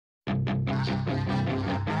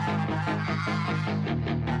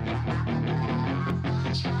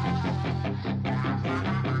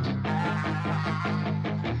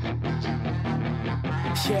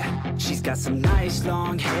Yeah, she's got some nice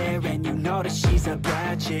long hair, and you know that she's a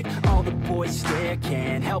bad chick. All the boys stare,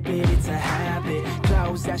 can't help it, it's a habit.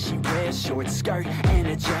 Clothes that she wears, short skirt and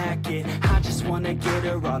a jacket. I just wanna get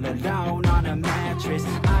her all alone on a mattress.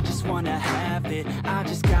 I just wanna have it, I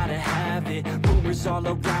just gotta have it. Rumors all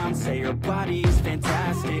around say her body is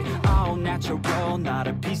fantastic. All natural, not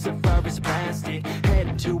a piece of fur is plastic.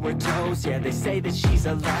 Head to her toes, yeah, they say that she's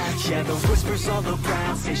a latch. Yeah, the whispers all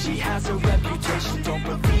around say she has a reputation. Don't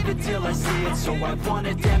believe it till I see it, so I want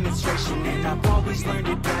a demonstration. And I've always learned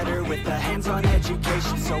it better with a hands-on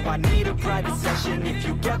education. So I need a private session if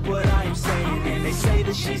you get what I am saying. And they say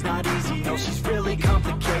that she's not easy, no, she's really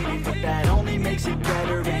complicated. But that only makes it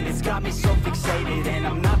better, and it's got me so fixated. And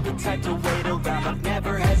I'm not the type to wait around, I've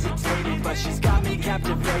never hesitated. But she's got me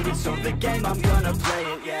captivated, so the game, I'm gonna play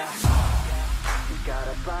it, yeah. She's got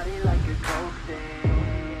a body like a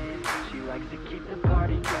coaxin'. She likes to keep the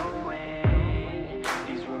party going.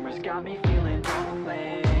 These rumors got me feeling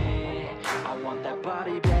lonely. I want that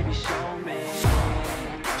body, baby, show me.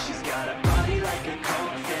 She's got a body like a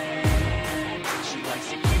coaxin'. She likes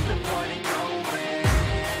to keep the party going.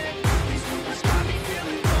 These rumors got me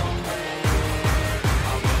feeling lonely.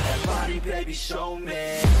 I want that body, baby, show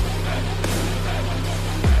me.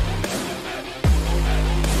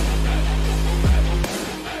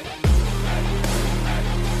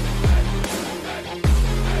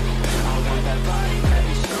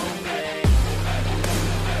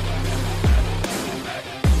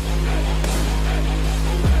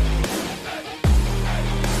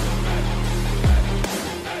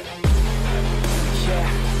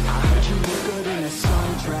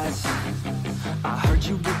 I heard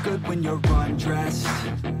you look good when you're undressed.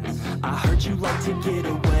 I heard you like to get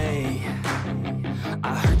away.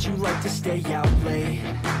 I heard you like to stay out late.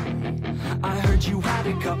 I heard you had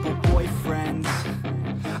a couple boyfriends.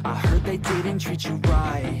 I heard they didn't treat you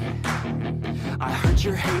right. I heard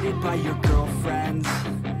you're hated by your girlfriends,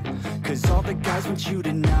 'cause all the guys want you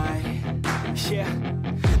tonight. Yeah,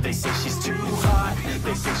 they say she's too hot,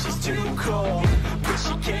 they say she's too cold. Where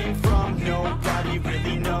she came from, nobody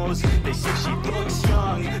really knows. They say she looks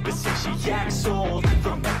young, but say she acts old.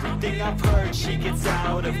 From everything I've heard, she gets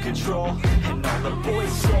out of control. And all the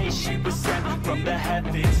boys say she was sent from the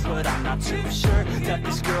heavens, but I'm not too sure that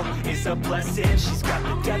this girl is a blessing. She's got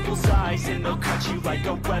the devil's eyes, and they'll cut you like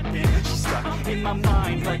a weapon. She's stuck in my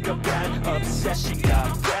mind like a bad obsession.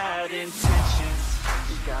 Got bad intentions.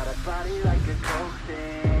 She's got a body like a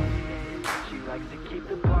coaxin'. She likes to keep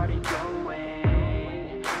the party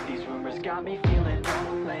going. These rumors got me feeling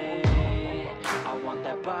lonely. I want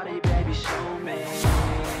that body, baby, show me.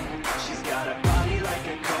 She's got a body like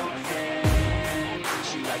a coaxin'.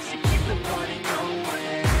 She likes to keep the party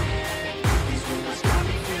going. These rumors got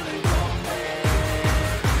me feeling lonely.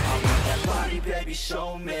 I want that body, baby,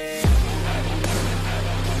 show me.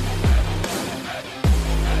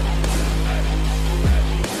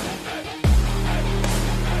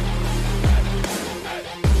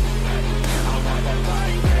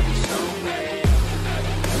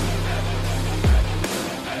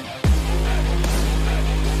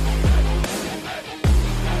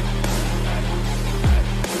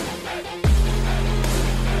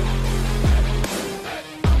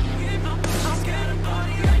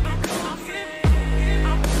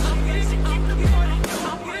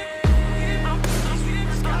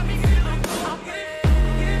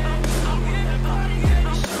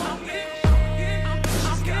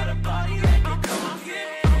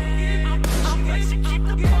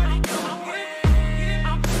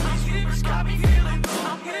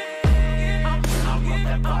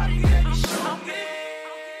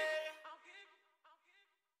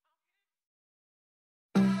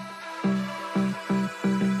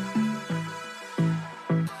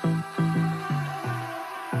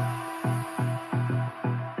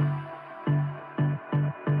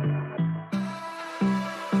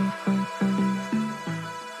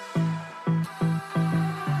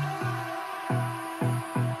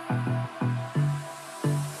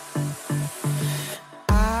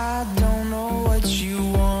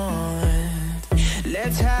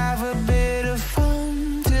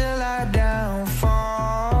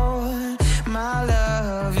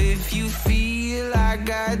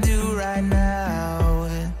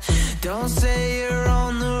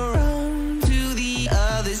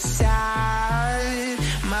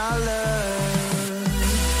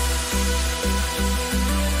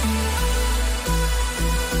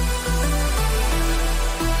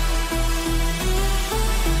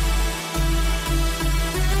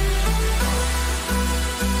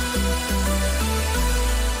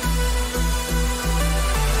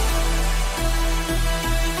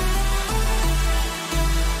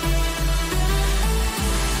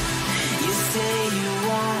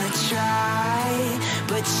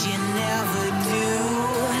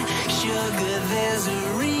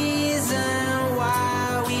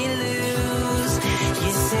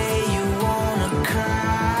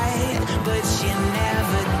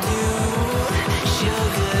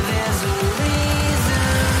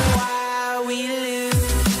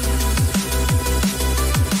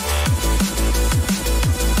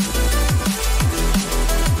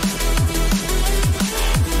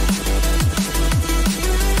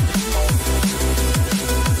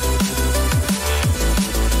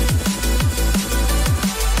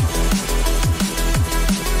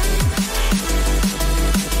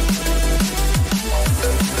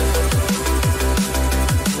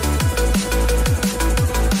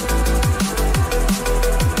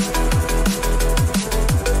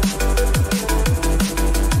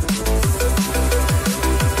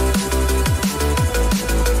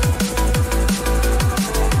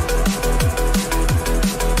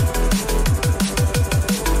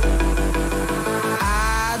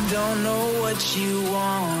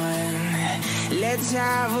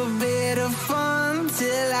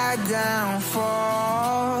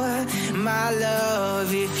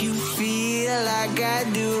 love if you feel like I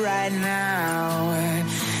do right now.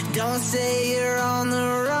 Don't say you're on the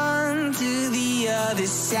run to the other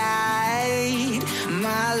side,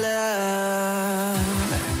 my love.